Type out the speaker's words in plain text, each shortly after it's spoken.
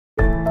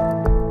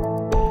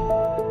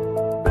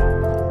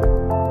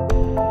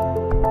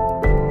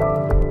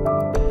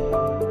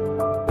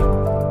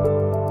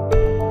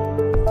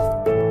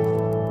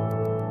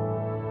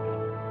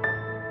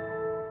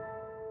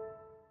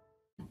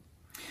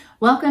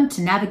Welcome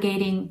to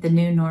Navigating the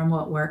New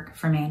Normal at Work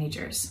for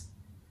Managers.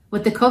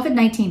 With the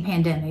COVID-19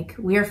 pandemic,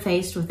 we are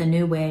faced with a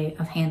new way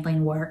of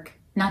handling work,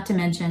 not to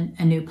mention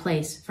a new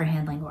place for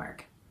handling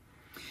work.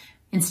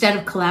 Instead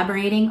of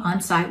collaborating on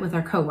site with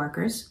our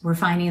coworkers, we're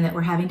finding that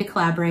we're having to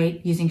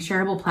collaborate using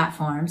shareable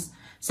platforms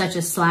such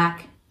as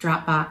Slack,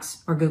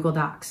 Dropbox, or Google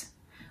Docs.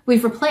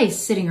 We've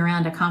replaced sitting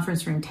around a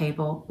conference room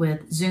table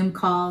with Zoom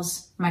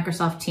calls,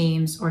 Microsoft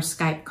Teams, or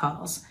Skype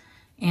calls.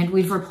 And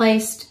we've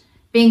replaced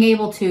being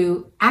able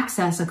to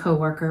access a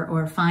coworker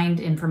or find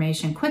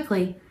information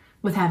quickly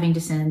with having to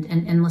send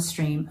an endless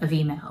stream of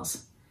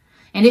emails.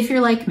 And if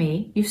you're like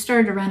me, you've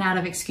started to run out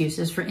of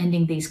excuses for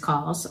ending these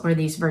calls or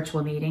these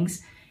virtual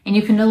meetings, and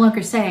you can no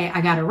longer say,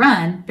 I gotta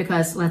run,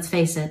 because let's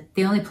face it,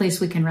 the only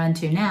place we can run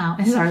to now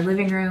is our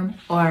living room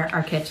or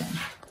our kitchen.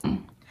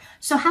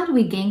 So how do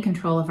we gain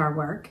control of our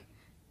work,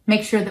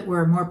 make sure that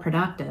we're more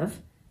productive,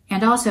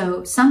 and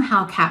also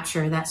somehow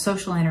capture that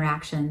social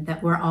interaction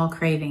that we're all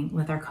craving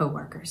with our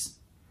coworkers?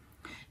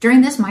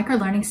 During this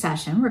micro-learning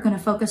session, we're going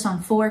to focus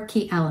on 4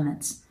 key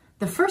elements.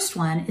 The first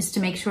one is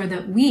to make sure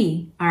that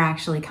we are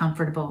actually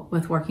comfortable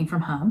with working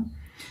from home.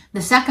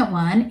 The second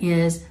one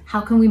is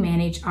how can we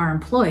manage our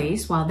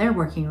employees while they're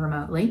working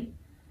remotely.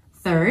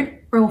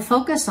 Third, we'll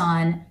focus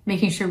on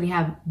making sure we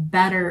have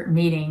better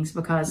meetings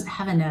because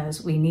heaven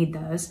knows we need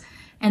those.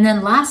 And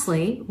then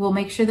lastly, we'll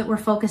make sure that we're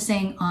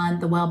focusing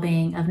on the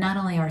well-being of not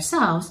only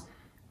ourselves,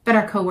 but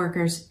our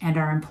coworkers and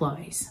our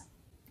employees.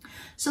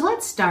 So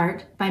let's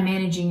start by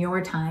managing your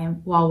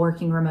time while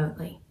working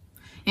remotely.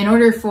 In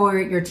order for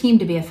your team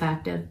to be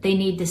effective, they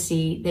need to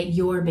see that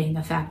you're being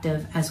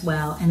effective as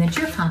well and that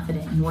you're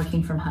confident in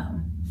working from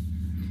home.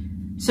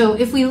 So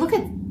if we look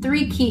at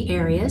 3 key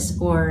areas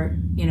or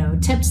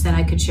tips that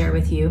I could share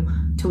with you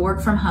to work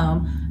from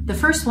home, the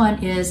first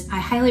one is I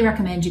highly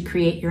recommend you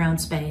create your own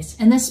space.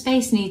 And this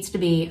space needs to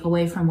be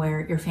away from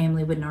where your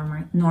family would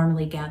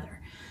normally gather.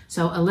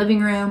 So a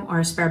living room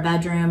or a spare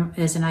bedroom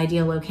is an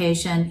ideal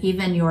location,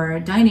 even your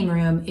dining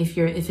room if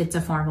it's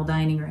a formal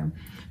dining room.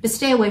 But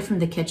stay away from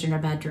the kitchen or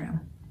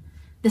bedroom.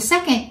 The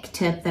second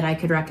tip that I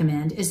could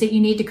recommend is that you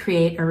need to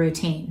create a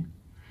routine.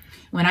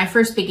 When I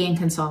first began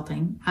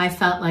consulting, I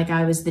felt like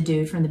I was the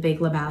dude from The Big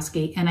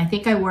Lebowski, and I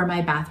think I wore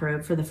my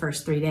bathrobe for the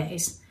first 3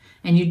 days.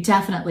 And you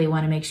definitely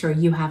want to make sure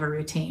you have a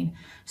routine.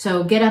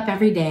 So get up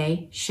every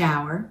day,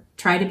 shower,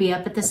 try to be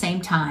up at the same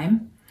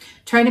time.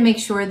 Try to make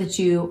sure that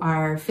you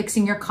are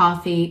fixing your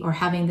coffee or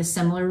having the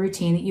similar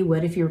routine that you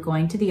would if you were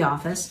going to the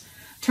office.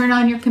 Turn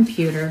on your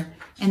computer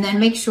and then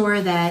make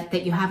sure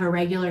that you have a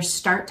regular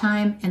start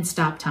time and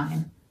stop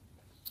time.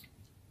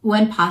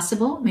 When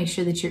possible, make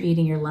sure that you're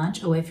eating your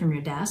lunch away from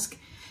your desk,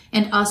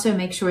 and also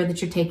make sure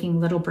that you're taking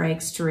little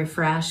breaks to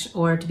refresh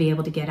or to be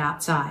able to get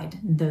outside.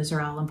 Those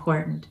are all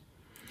important.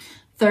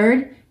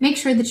 Third, make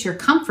sure that you're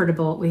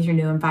comfortable with your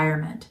new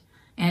environment.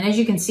 And as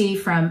you can see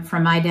from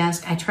my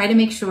desk, I try to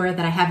make sure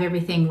that I have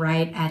everything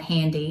right at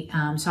handy.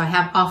 So I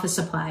have office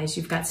supplies.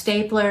 You've got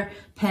stapler,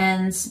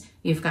 pens,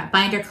 you've got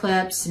binder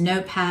clips,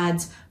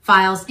 notepads,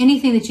 files,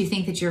 anything that you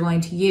think that you're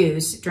going to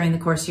use during the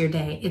course of your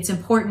day. It's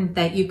important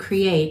that you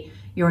create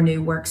your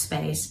new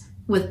workspace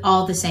with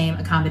all the same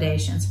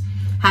accommodations.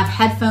 Have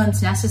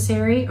headphones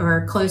necessary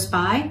or close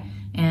by,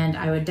 and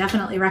I would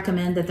definitely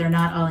recommend that they're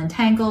not all in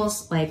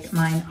tangles like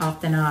mine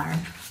often are.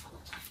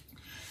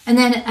 And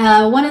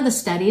then one of the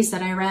studies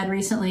that I read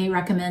recently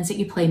recommends that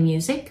you play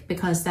music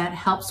because that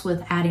helps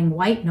with adding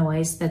white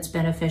noise that's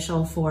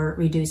beneficial for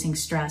reducing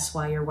stress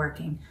while you're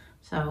working.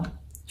 So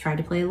try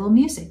to play a little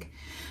music.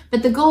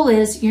 But the goal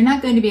is you're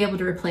not going to be able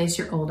to replace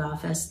your old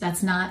office.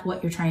 That's not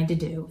what you're trying to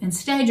do.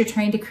 Instead, you're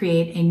trying to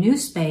create a new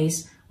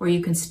space where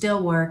you can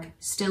still work,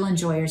 still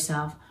enjoy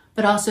yourself,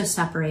 but also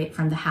separate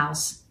from the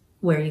house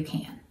where you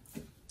can.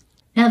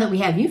 Now that we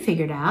have you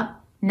figured out,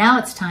 now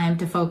it's time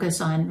to focus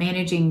on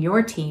managing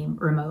your team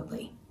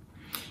remotely.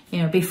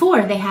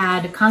 Before they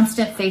had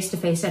constant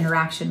face-to-face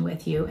interaction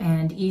with you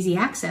and easy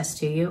access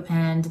to you,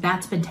 and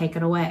that's been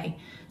taken away.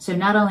 So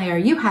not only are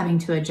you having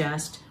to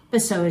adjust,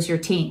 but so is your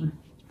team.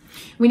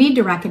 We need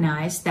to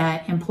recognize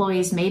that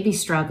employees may be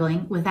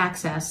struggling with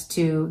access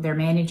to their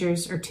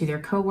managers or to their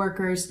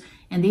coworkers,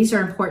 and these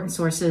are important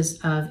sources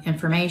of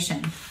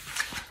information.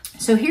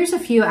 So here's a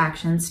few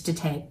actions to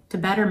take to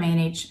better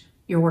manage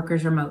your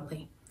workers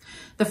remotely.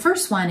 The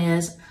first one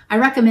is I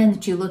recommend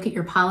that you look at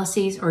your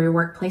policies or your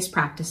workplace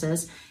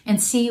practices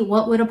and see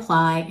what would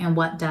apply and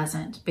what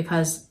doesn't,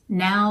 because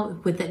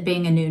now with it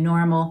being a new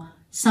normal,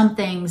 some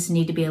things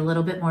need to be a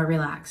little bit more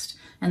relaxed.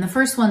 And the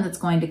first one that's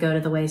going to go to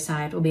the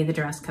wayside will be the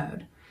dress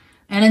code.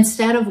 And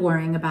instead of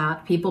worrying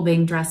about people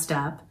being dressed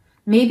up,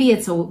 maybe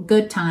it's a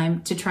good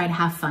time to try to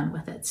have fun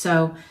with it.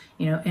 So,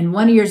 in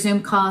one of your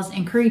Zoom calls,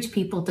 encourage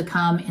people to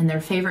come in their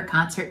favorite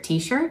concert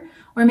t-shirt,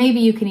 or maybe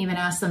you can even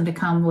ask them to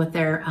come with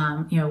their,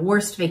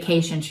 worst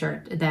vacation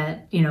shirt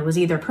that, was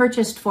either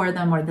purchased for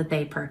them or that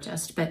they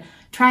purchased. But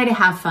try to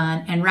have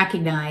fun and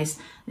recognize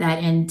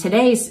that in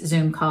today's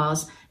Zoom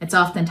calls, it's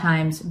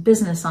oftentimes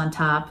business on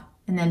top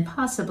and then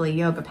possibly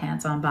yoga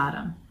pants on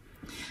bottom.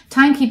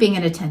 Timekeeping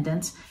and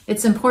attendance.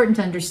 It's important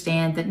to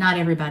understand that not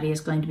everybody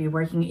is going to be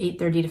working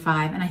 8:30 to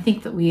 5, and I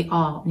think that we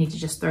all need to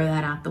just throw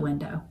that out the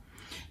window.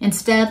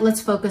 Instead,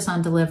 let's focus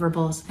on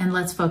deliverables and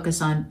let's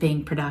focus on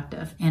being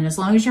productive. And as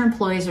long as your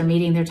employees are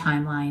meeting their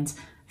timelines,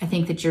 I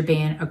think that you're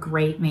being a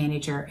great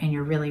manager and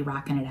you're really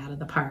rocking it out of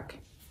the park.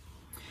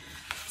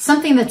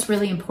 Something that's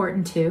really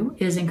important too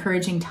is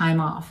encouraging time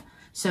off.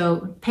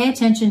 So pay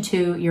attention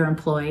to your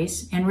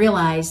employees and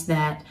realize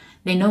that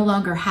they no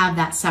longer have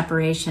that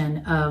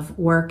separation of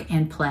work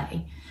and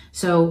play.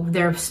 So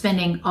they're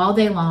spending all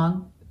day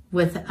long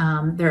with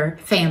their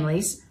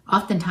families,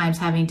 oftentimes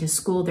having to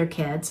school their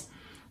kids,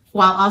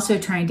 while also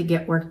trying to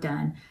get work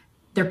done.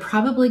 They're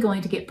probably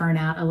going to get burnt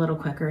out a little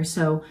quicker.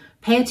 So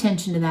pay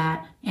attention to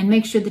that and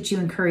make sure that you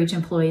encourage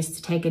employees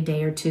to take a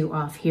day or two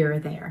off here or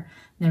there.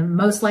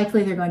 Most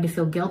likely they're going to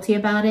feel guilty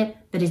about it,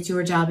 but it's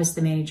your job as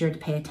the manager to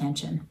pay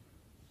attention.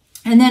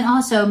 And then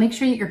also make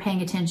sure that you're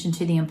paying attention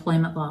to the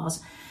employment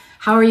laws.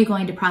 How are you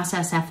going to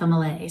process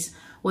FMLAs?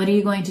 What are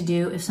you going to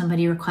do if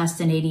somebody requests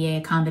an ADA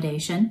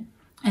accommodation?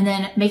 And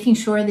then making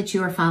sure that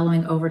you are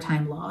following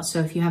overtime laws. So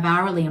if you have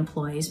hourly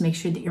employees, make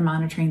sure that you're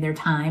monitoring their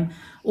time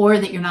or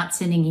that you're not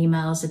sending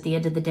emails at the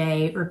end of the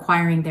day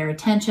requiring their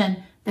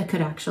attention that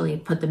could actually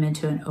put them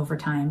into an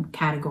overtime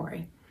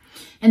category.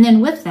 And then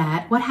with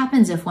that, what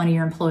happens if one of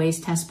your employees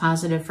tests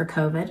positive for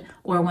COVID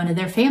or one of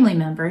their family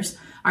members?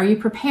 Are you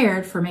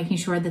prepared for making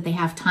sure that they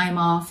have time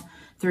off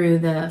through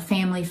the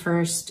Family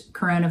First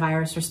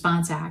Coronavirus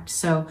Response Act?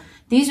 So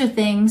these are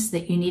things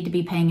that you need to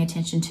be paying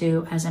attention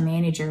to as a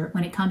manager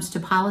when it comes to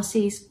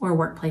policies or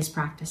workplace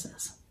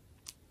practices.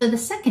 So the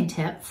second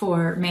tip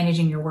for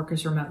managing your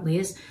workers remotely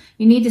is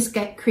you need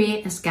to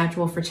create a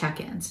schedule for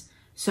check-ins.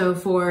 So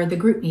for the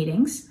group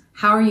meetings,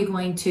 how are you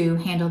going to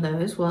handle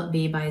those? Will it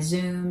be by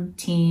Zoom,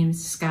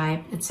 Teams,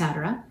 Skype,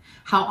 etc.?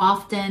 How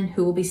often?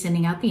 Who will be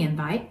sending out the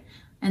invite?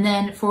 And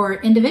then for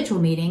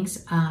individual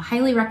meetings,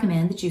 highly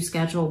recommend that you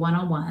schedule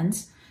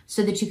one-on-ones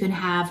so that you can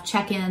have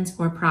check-ins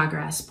or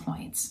progress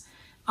points.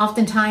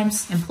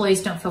 Oftentimes,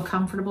 employees don't feel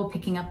comfortable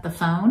picking up the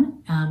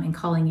phone and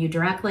calling you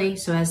directly.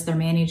 So as their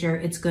manager,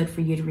 it's good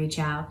for you to reach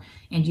out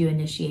and you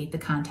initiate the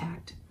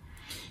contact.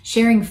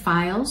 Sharing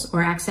files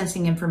or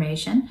accessing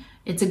information.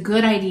 It's a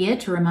good idea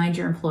to remind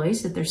your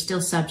employees that they're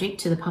still subject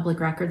to the public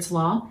records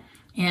law.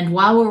 And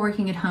while we're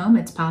working at home,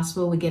 it's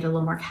possible we get a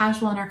little more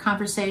casual in our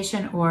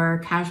conversation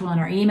or casual in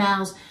our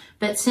emails,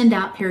 but send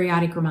out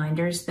periodic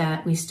reminders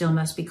that we still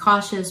must be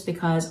cautious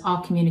because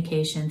all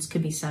communications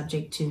could be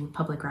subject to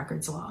public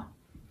records law.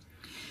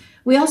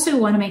 We also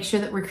want to make sure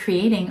that we're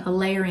creating a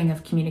layering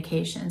of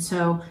communication.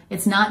 So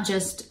it's not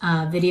just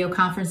video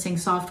conferencing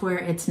software.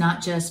 It's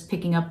not just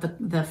picking up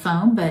the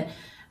phone, but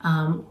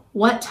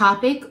what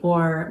topic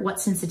or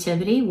what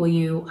sensitivity will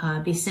you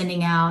be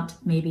sending out,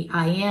 maybe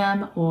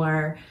IM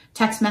or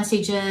text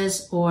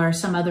messages or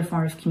some other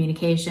form of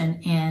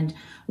communication, and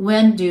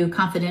when do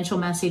confidential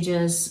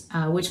messages,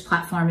 which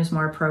platform is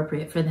more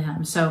appropriate for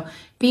them. So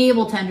be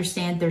able to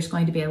understand there's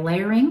going to be a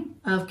layering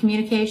of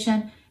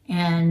communication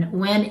and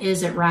when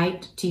is it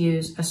right to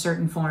use a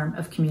certain form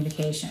of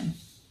communication.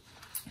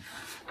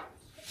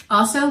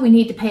 Also, we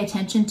need to pay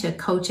attention to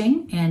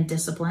coaching and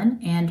discipline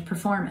and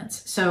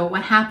performance. So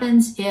what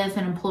happens if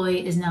an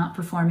employee is not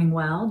performing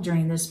well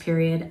during this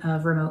period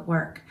of remote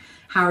work?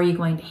 How are you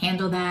going to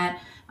handle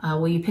that?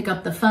 Will you pick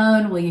up the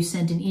phone? Will you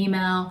send an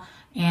email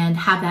and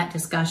have that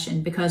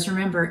discussion? Because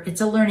remember,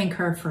 it's a learning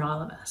curve for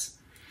all of us.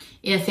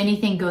 If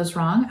anything goes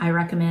wrong, I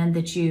recommend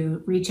that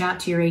you reach out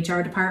to your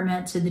HR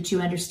department so that you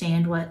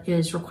understand what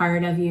is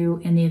required of you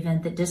in the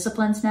event that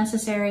discipline is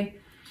necessary.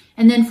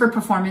 And then for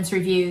performance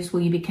reviews, will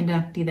you be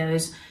conducting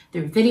those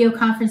through video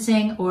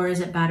conferencing or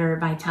is it better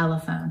by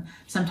telephone?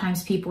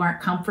 Sometimes people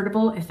aren't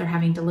comfortable if they're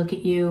having to look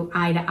at you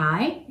eye to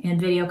eye in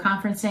video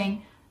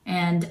conferencing,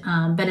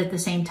 but at the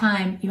same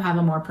time, you have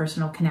a more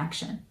personal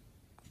connection.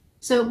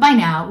 So by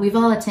now, we've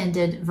all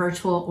attended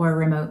virtual or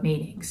remote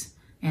meetings,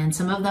 and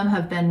some of them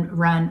have been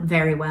run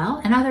very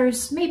well and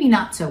others maybe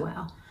not so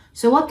well.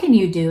 So what can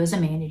you do as a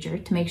manager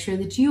to make sure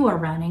that you are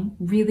running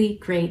really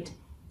great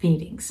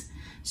meetings?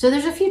 So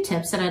there's a few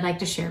tips that I'd like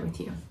to share with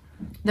you.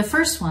 The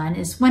first one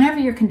is whenever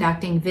you're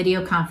conducting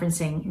video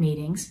conferencing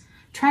meetings,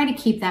 try to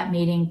keep that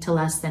meeting to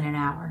less than an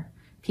hour.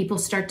 People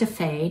start to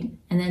fade,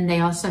 and then they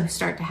also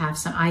start to have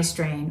some eye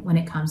strain when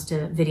it comes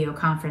to video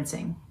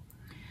conferencing.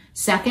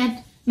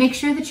 Second, make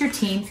sure that your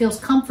team feels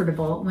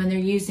comfortable when they're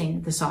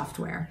using the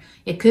software.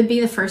 It could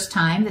be the first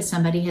time that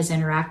somebody has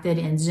interacted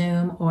in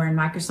Zoom or in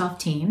Microsoft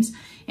Teams,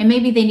 and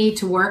maybe they need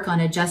to work on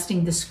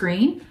adjusting the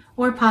screen,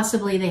 or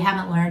possibly they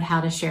haven't learned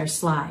how to share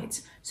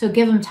slides. So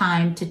give them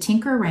time to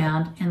tinker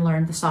around and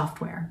learn the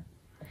software.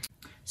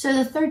 So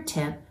the third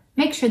tip,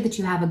 make sure that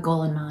you have a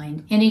goal in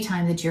mind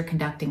anytime that you're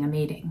conducting a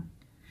meeting.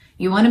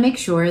 You want to make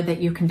sure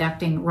that you're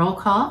conducting roll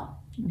call,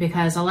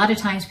 because a lot of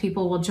times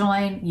people will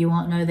join, you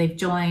won't know they've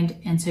joined,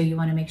 and so you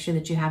want to make sure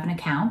that you have an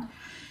account.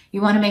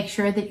 You want to make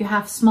sure that you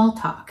have small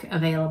talk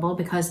available,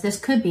 because this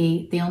could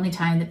be the only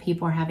time that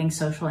people are having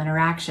social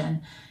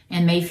interaction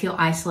and may feel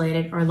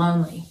isolated or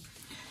lonely.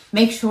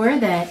 Make sure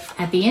that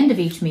at the end of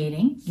each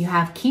meeting, you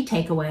have key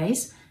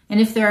takeaways. And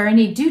if there are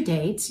any due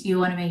dates, you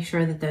want to make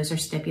sure that those are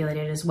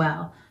stipulated as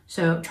well.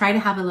 So try to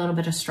have a little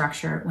bit of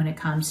structure when it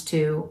comes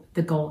to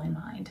the goal in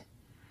mind.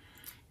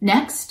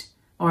 Next,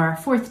 or our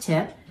fourth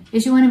tip,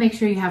 is you want to make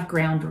sure you have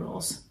ground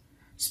rules.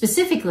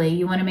 Specifically,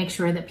 you want to make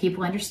sure that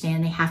people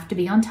understand they have to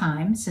be on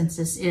time, since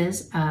this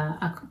is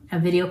a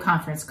video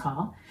conference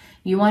call.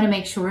 You want to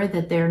make sure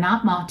that they're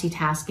not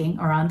multitasking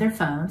or on their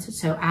phones,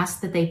 so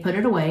ask that they put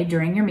it away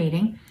during your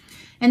meeting.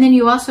 And then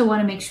you also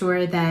want to make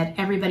sure that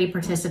everybody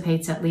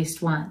participates at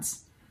least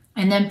once.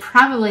 And then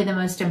probably the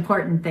most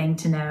important thing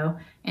to know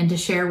and to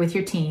share with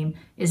your team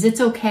is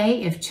it's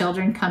okay if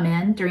children come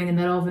in during the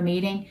middle of a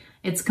meeting.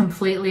 It's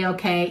completely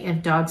okay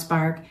if dogs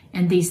bark,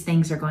 and these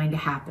things are going to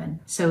happen.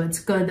 So it's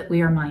good that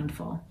we are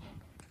mindful.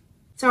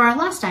 So our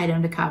last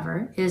item to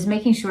cover is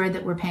making sure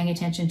that we're paying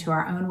attention to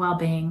our own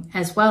well-being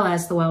as well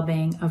as the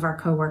well-being of our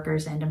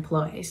coworkers and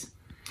employees.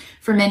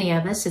 For many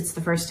of us, it's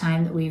the first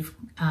time that we've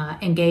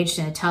engaged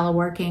in a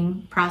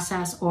teleworking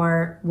process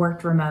or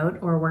worked remote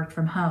or worked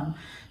from home.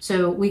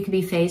 So we could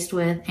be faced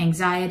with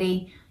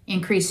anxiety,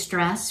 increased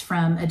stress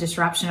from a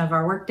disruption of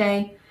our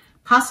workday,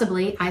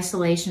 possibly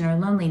isolation or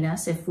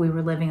loneliness if we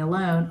were living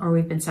alone or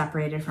we've been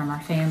separated from our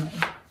family.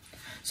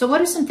 So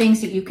what are some things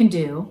that you can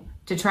do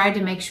to try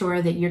to make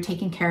sure that you're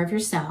taking care of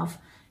yourself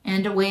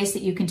and ways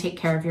that you can take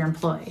care of your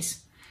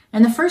employees?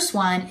 And the first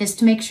one is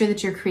to make sure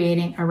that you're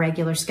creating a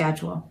regular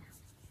schedule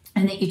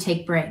and that you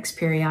take breaks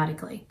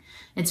periodically.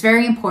 It's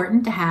very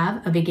important to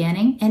have a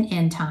beginning and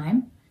end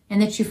time,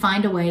 and that you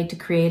find a way to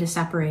create a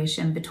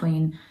separation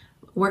between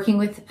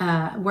working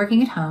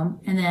at home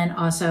and then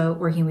also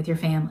working with your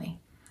family.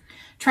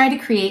 Try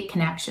to create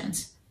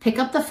connections. Pick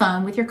up the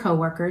phone with your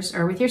coworkers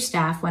or with your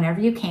staff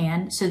whenever you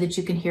can so that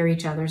you can hear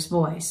each other's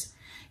voice.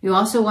 You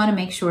also want to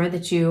make sure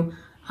that you,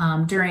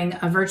 during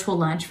a virtual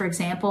lunch, for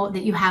example,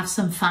 that you have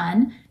some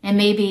fun and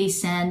maybe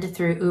send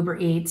through Uber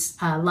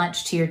Eats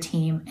lunch to your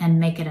team and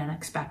make it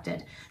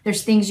unexpected.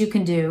 There's things you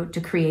can do to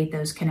create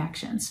those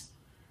connections.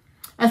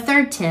 A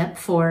third tip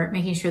for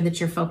making sure that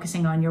you're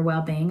focusing on your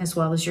well-being as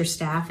well as your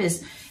staff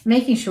is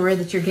making sure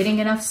that you're getting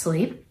enough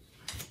sleep.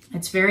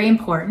 It's very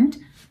important.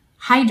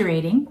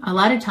 Hydrating. A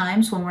lot of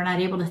times when we're not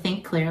able to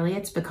think clearly,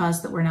 it's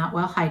because that we're not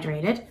well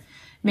hydrated.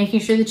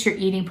 Making sure that you're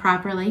eating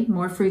properly,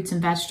 more fruits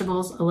and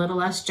vegetables, a little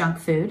less junk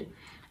food.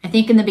 I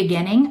think in the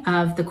beginning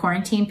of the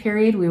quarantine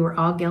period, we were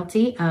all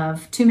guilty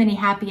of too many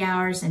happy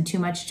hours and too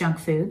much junk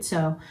food.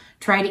 So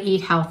try to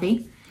eat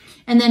healthy.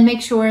 And then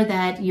make sure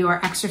that you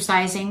are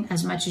exercising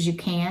as much as you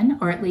can,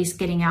 or at least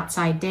getting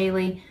outside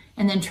daily.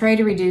 And then try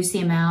to reduce the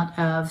amount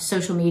of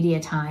social media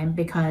time,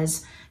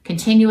 because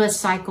continuous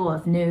cycle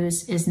of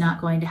news is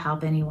not going to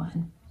help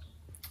anyone.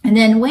 And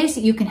then ways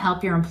that you can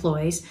help your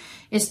employees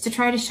is to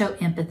try to show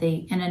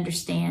empathy and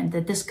understand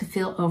that this could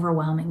feel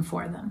overwhelming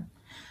for them.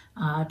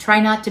 Try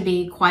not to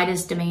be quite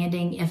as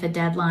demanding if a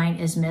deadline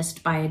is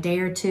missed by a day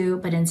or two,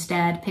 but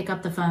instead pick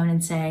up the phone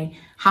and say,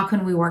 how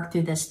can we work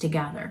through this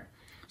together?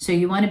 So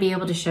you want to be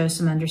able to show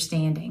some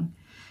understanding.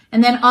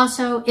 And then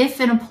also, if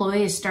an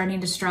employee is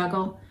starting to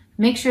struggle,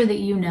 make sure that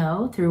you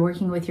know through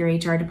working with your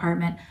HR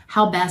department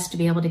how best to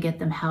be able to get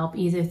them help,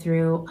 either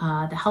through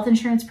the health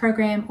insurance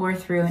program or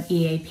through an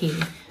EAP,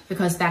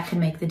 because that can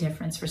make the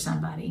difference for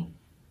somebody.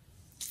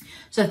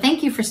 So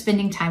thank you for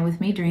spending time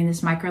with me during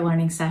this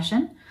micro-learning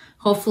session.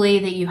 Hopefully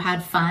that you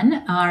had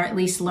fun or at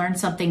least learned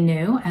something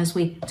new as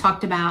we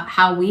talked about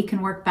how we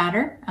can work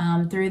better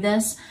through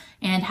this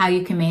and how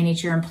you can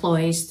manage your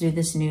employees through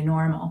this new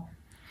normal.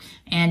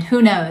 And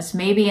who knows,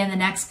 maybe in the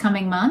next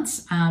coming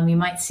months, you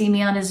might see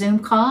me on a Zoom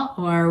call,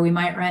 or we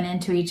might run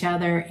into each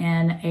other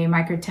in a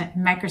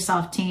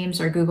Microsoft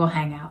Teams or Google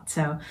Hangout.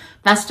 So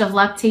best of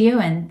luck to you,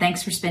 and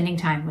thanks for spending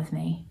time with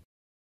me.